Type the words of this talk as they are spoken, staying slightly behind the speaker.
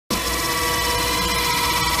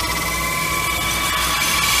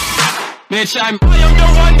Bitch, I am the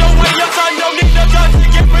one, don't wait your son, don't need a gun to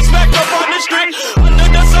get respect up on the street. Under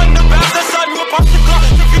the sun, the bastard son will pop the clock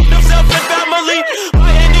to feed themselves and family. My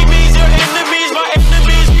enemies, your enemies, my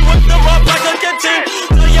enemies, we whip them up like a canteen.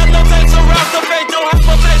 The yellow tanks around the face, don't have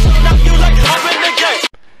a face, don't knock you like up in the gate.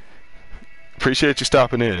 Appreciate you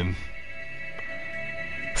stopping in.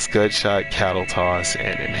 Scud shot, cattle toss,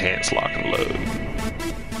 and enhanced lock and load.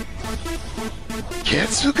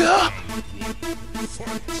 Ketsuga!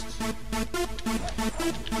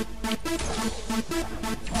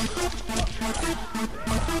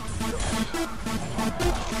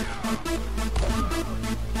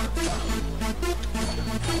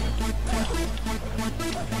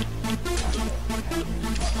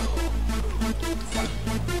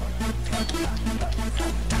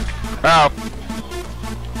 Ow!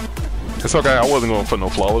 It's okay, I wasn't going for no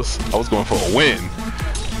flawless. I was going for a win.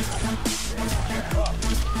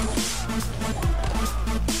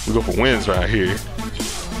 We go for wins right here.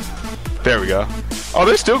 There we go. Oh,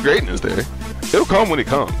 there's still greatness there. It'll come when it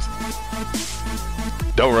comes.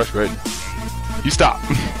 Don't rush ready. You stop.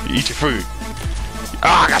 You eat your food.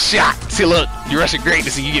 Ah, I got shot. See, look, you rushing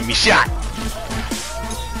greatness and you get me shot.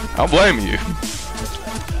 I'm blaming you.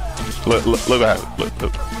 Look what happened.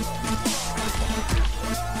 Look.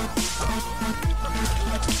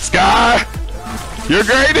 Sky, your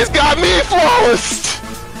greatness got me flawless.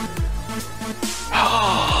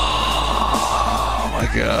 Oh my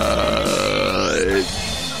god.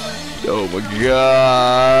 Oh my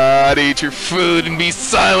god. Eat your food and be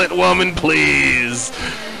silent, woman, please.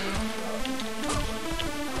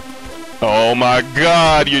 Oh my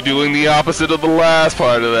god, you're doing the opposite of the last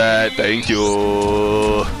part of that. Thank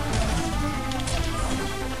you.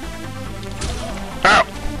 Ow.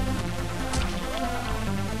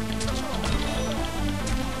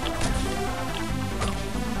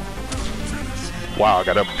 Wow, I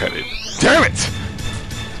got uppercutted. Damn it!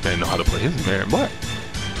 This man know how to play his man black.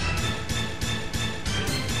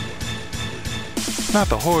 Not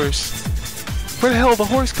the horse. Where the hell did the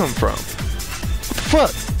horse come from? What the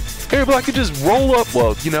fuck? Aaron Black could just roll up.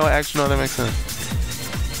 Well, you know, actually, no, that makes sense.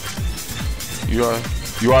 You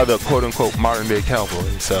are the quote-unquote modern-day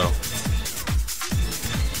cowboy, so.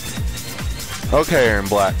 Okay, Aaron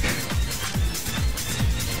Black.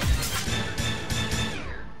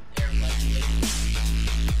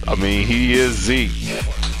 I mean, he is Zeke.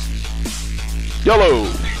 YOLO!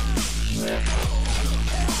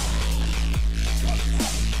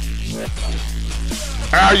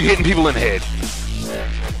 Ah, you hitting people in the head.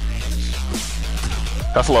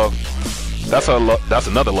 That's low. That's a low. That's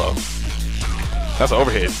another low. That's an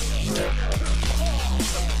overhead.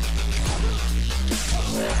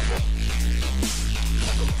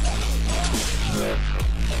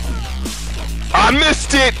 I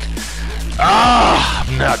missed it! Ah,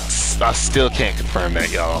 I'm not. I still can't confirm that,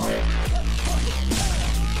 y'all.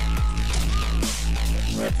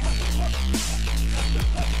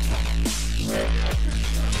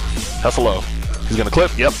 That's a low. He's gonna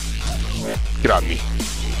clip. Yep. Get out of me.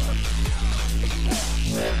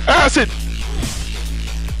 Acid!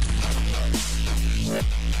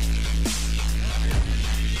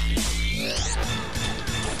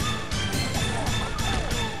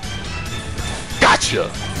 Gotcha!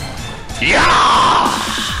 Yeah!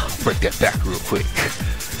 Break that back real quick.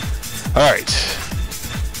 Alright.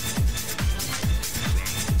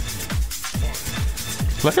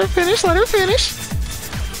 Let her finish, let her finish.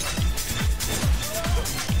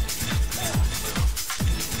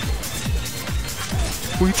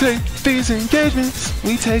 We take these engagements,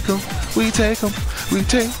 we take them, we take them, we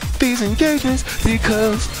take these engagements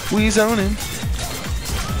because we zoning.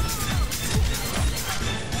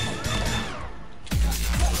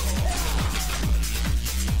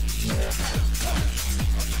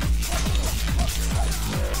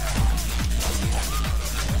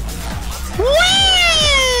 Whee!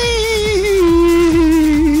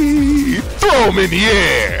 Throw them in the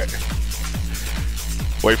air.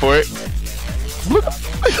 Wait for it. Look.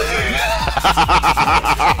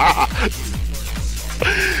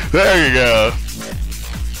 There you go.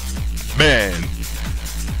 Man.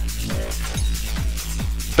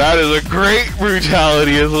 That is a great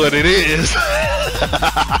brutality is what it is.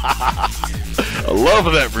 I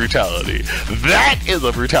love that brutality. That is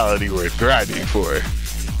a brutality worth grinding for.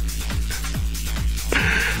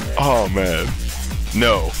 Oh man.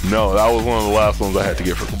 No, that was one of the last ones I had to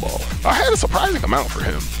get for the ball. I had a surprising amount for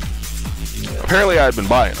him. Apparently I had been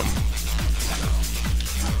buying them.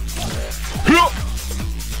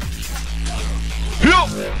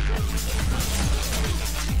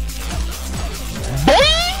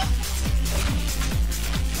 Boing!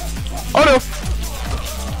 Oh no!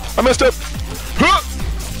 I messed up. Huh.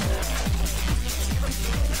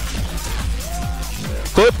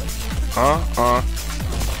 Clip.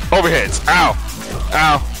 Overheads. Ow.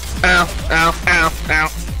 Ow. Ow. Ow. Ow. Ow.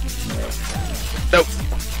 Nope.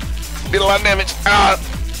 Did a lot of damage.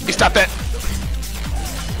 You stop that.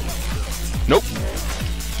 Nope.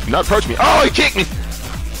 Do not approach me. Oh, he kicked me.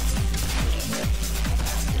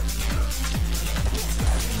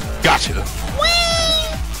 Gotcha.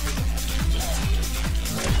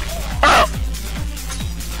 Oh.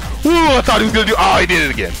 Ooh, I thought he was gonna do. Oh, he did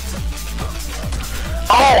it again.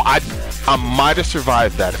 Oh, I might have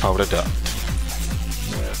survived that if I would have ducked.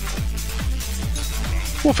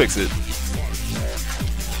 We'll fix it.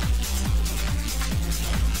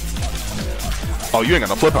 Oh, you ain't got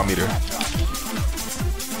no flip on meter.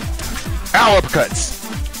 Ow, uppercuts.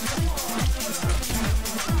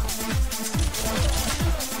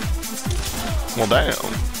 Well, damn.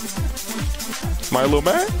 Am I a little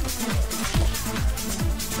mad?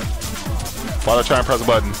 Why'd I try and press a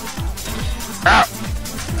button? Ow!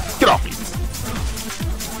 Get off me.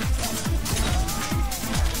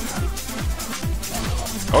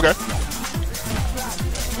 Okay.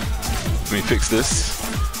 Let me fix this.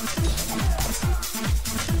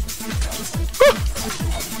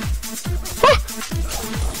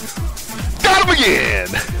 Got him again!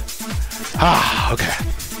 Ah, okay.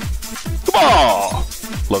 Come on!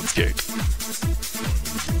 Love this kick.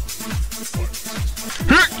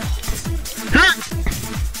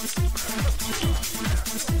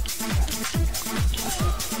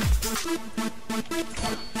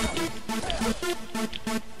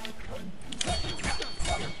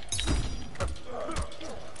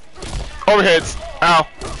 Overheads. Ow.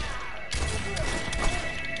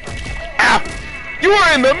 Ow! You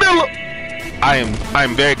are in the middle of... I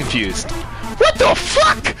am very confused. What the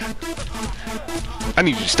fuck? I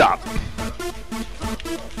need you to stop.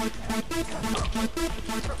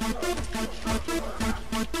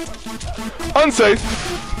 Unsafe.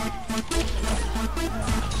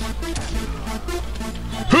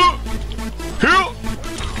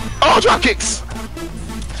 Oh, drop kicks.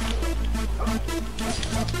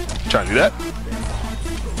 Trying to do that.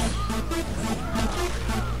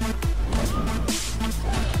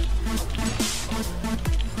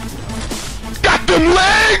 Got them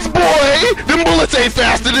legs, boy! Them bullets ain't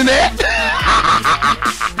faster than that!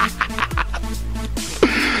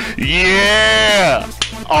 Yeah!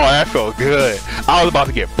 Oh, that felt good. I was about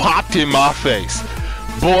to get popped in my face.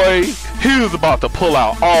 Boy, he was about to pull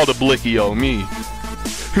out all the blicky on me.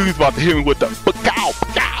 He was about to hit me with the ba-cow,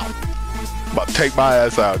 ba-cow. About to take my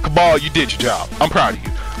ass out. Cabal, you did your job. I'm proud of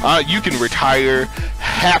you. You can retire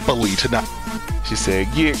happily tonight. She said,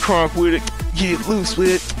 get crunk with it, get loose with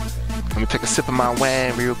it. Let me take a sip of my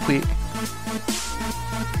wine real quick.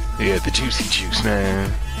 Yeah, the juicy juice, man.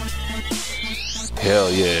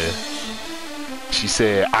 Hell yeah. She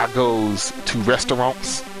said, I goes to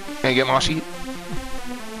restaurants and get my shit.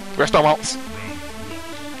 Restaurants.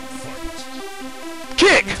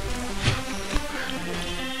 Kick!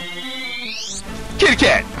 Kitty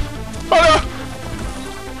cat! Oh no!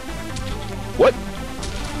 What?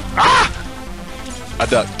 Ah! I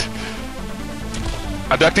ducked.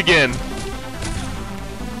 I ducked again.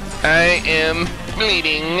 I am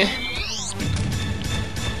bleeding.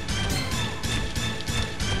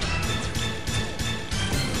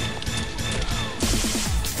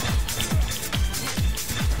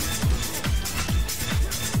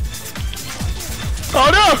 Oh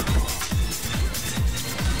no!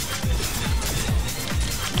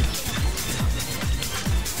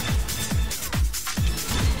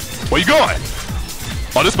 Where you going?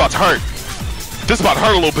 Oh, this about to hurt. This about to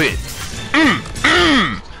hurt a little bit.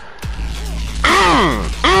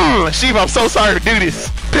 Sheeva, I'm so sorry to do this.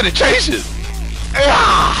 Penetration.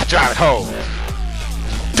 Ah, drive it home.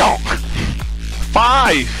 Donk.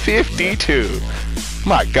 552.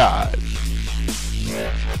 My God.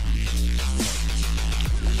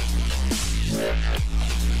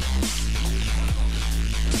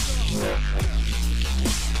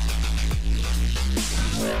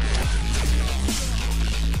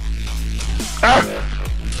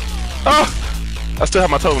 I still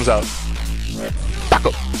have my totems out. Back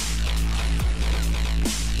up.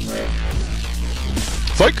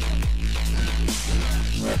 Psych.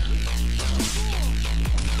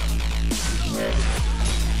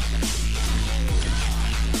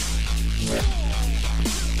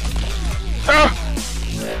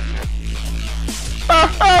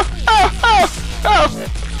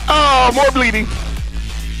 Oh, more bleeding.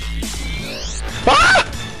 Ah!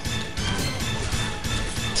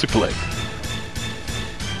 Super leg.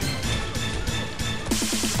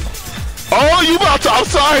 Oh, you about to? I'm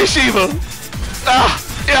sorry, Sheeva.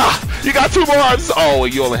 Yeah, you got 2 more arms. Oh,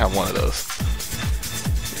 you only have 1 of those.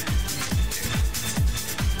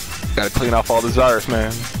 Gotta clean off all this virus,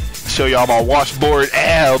 man. Show y'all my washboard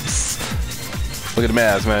abs. Look at them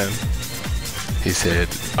abs, man. He said,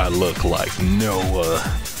 I look like Noah.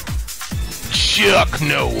 Chuck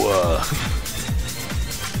Noah.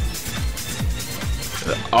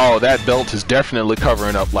 Oh, that belt is definitely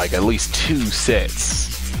covering up like at least 2 sets.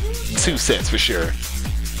 2 sets for sure.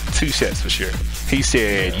 2 sets for sure. He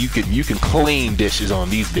said you can clean dishes on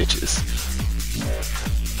these bitches.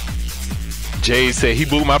 Jay said he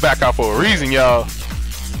blew my back out for a reason, y'all.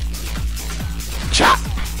 Chop!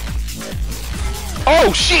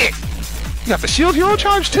 Oh shit! You got the shield hero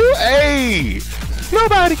charge too? Hey!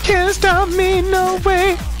 Nobody can stop me, no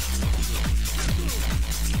way.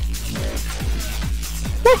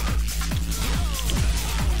 Woo.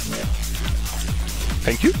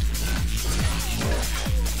 Thank you.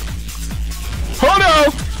 Oh no!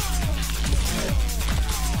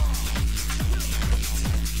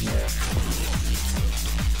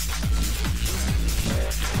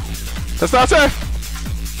 That's not safe.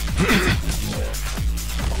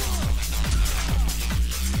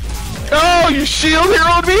 Oh, you shield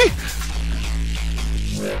heroed me?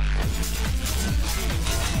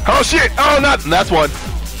 Oh shit! Oh, not that's one.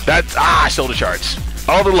 That's shoulder charge.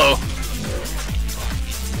 All the low.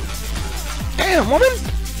 Damn, woman!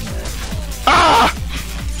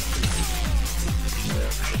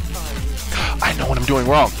 I know what I'm doing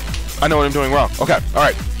wrong. I know what I'm doing wrong. Okay, all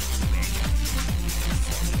right.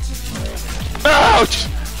 Ouch!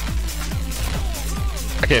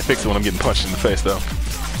 I can't fix it when I'm getting punched in the face, though.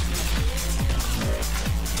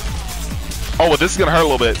 Oh, well, this is gonna hurt a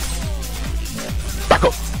little bit. Back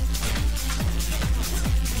up.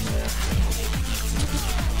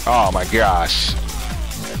 Oh my gosh.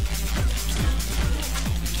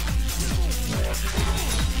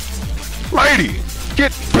 Lady,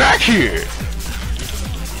 get back here!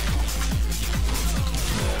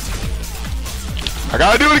 I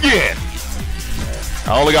gotta do it again.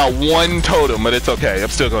 I only got 1 totem, but it's okay. I'm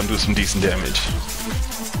still gonna do some decent damage.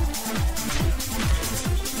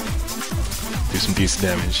 Do some decent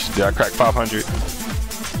damage. Did I crack 500?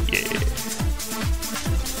 Yeah.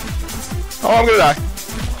 Oh, I'm gonna die.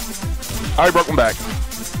 I already broke my back.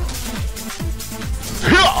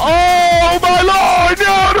 Oh my lord!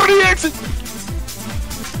 No, don't he exit!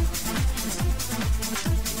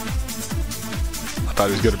 I thought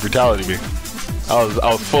he was gonna brutality me. I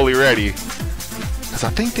was fully ready. Cause I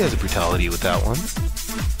think there's a brutality with that one.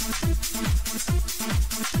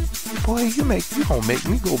 Boy, you gonna make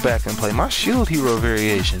me go back and play my shield hero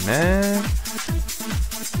variation, man.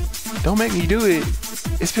 Don't make me do it.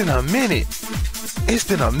 It's been a minute. It's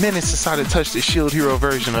been a minute since I touched the shield hero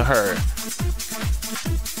version of her.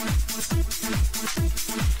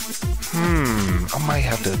 I might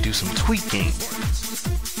have to do some tweaking.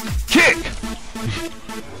 Kick!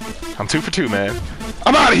 I'm 2 for 2, man.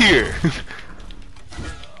 I'm out of here!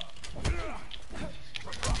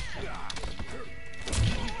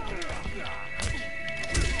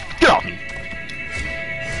 Get off me!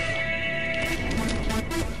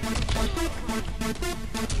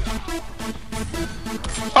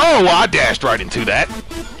 Oh, well, I dashed right into that.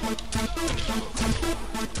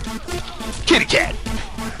 Kitty cat!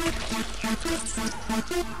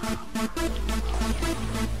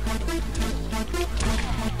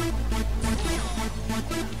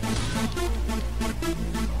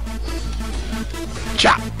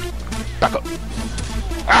 Chop! Back up.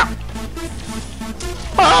 Ah!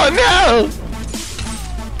 Oh no!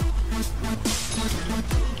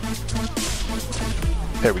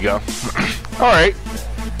 There we go. Alright.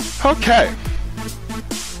 Okay.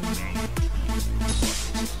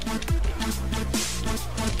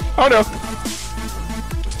 Oh no.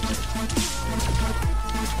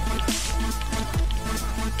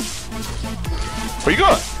 Where you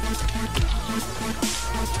going?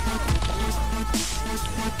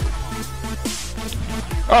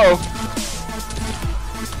 Uh-oh.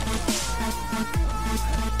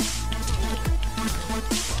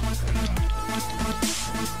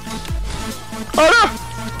 Oh no!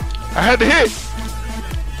 I had to hit.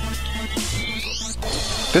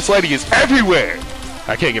 This lady is everywhere.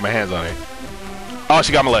 I can't get my hands on her. Oh,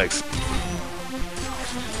 she got my legs.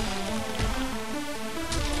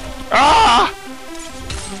 Ah!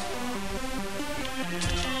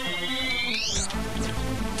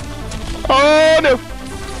 Oh no!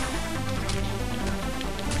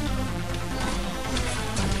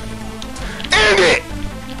 End it!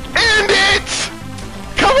 End it!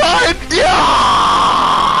 Come on! Yeah!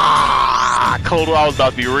 Kodal. I was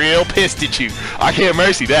about to be real pissed at you. I can't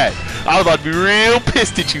mercy that. I was about to be real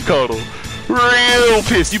pissed at you, Kodal. Real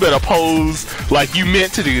pissed. You better pose like you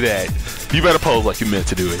meant to do that. You better pose like you meant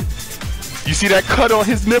to do it. You see that cut on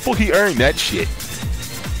his nipple? He earned that shit.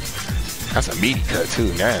 That's a meaty cut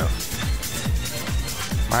too now.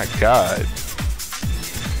 My God.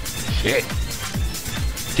 Shit.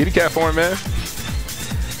 Kitty cat for him, man.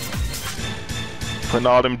 Putting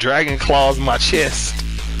all them dragon claws in my chest.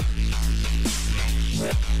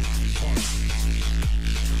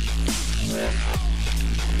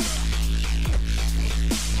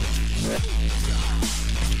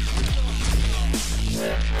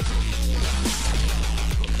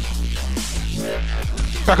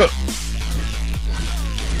 Back up.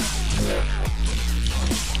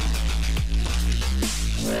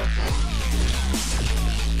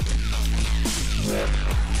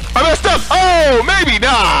 I messed up. Oh, maybe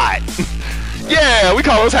not. Yeah, we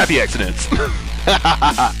call those happy accidents.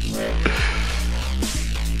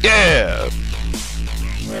 Yeah.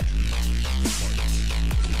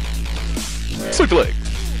 Sweep the leg.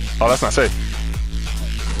 Oh, that's not safe.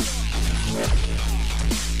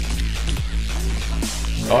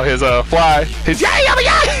 Oh, his fly. His yay, yay,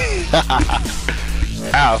 yay!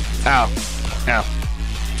 Ow, ow, ow.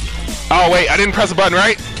 Oh wait, I didn't press the button,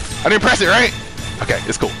 right? I didn't press it, right? Okay,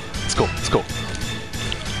 it's cool. It's cool. It's cool.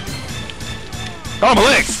 Oh, my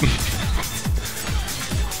legs!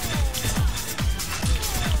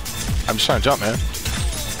 I'm just trying to jump, man.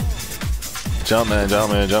 Jump, man,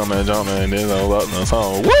 jump, man, jump, man, jump, man. There's no luck, no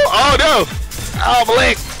song. Woo! Oh no! Oh, my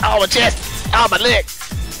leg! Oh, my chest! Oh, my leg!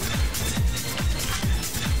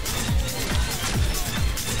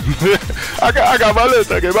 I got my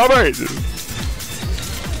list, I got my brain.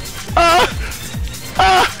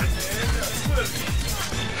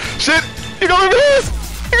 Shit, you gonna lose?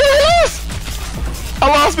 You gonna lose? I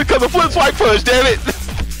lost because of flip swipe push, damn it.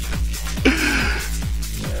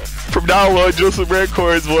 From now on, Joseph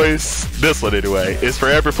Redcord's voice, this one anyway, is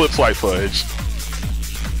forever flip swipe fudge.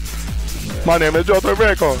 My name is Joseph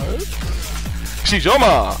Redcord. She's your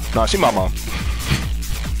mom. Nah, she my mom.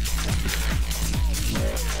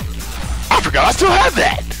 I forgot I still have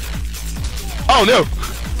that! Oh no!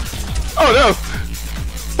 Oh no!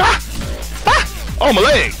 Ah! Ah! Oh, my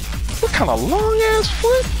leg! What kind of long ass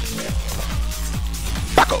foot?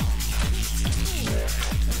 Back up!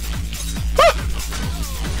 Ah!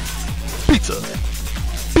 Pizza!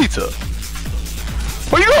 Pizza!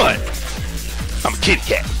 Where you going? I'm a kitty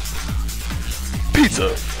cat.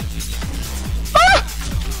 Pizza! Ah!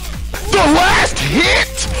 The last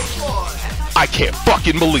hit?! I can't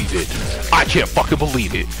fucking believe it. I can't fucking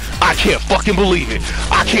believe it. I can't fucking believe it.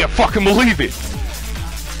 I can't fucking believe it.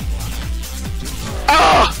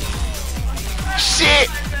 Ah! Shit!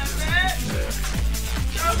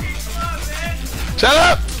 Shut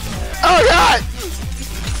up! Oh God!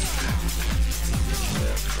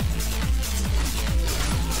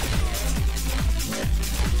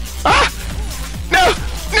 Ah! No!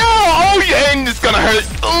 No! Oh yeah, it's gonna hurt.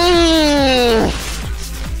 Ooh!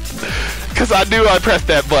 Cause I knew I pressed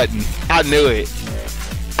that button. I knew it.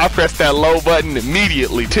 I pressed that low button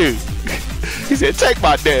immediately too. He said, "Take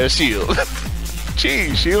my damn shield."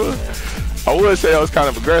 Jeez, Sheeva. I would say I was kind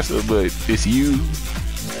of aggressive, but it's you,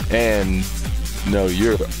 and no,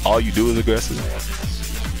 all you do is aggressive.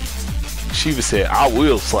 Sheeva said, "I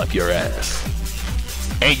will slap your ass,"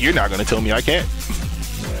 and you're not gonna tell me I can't.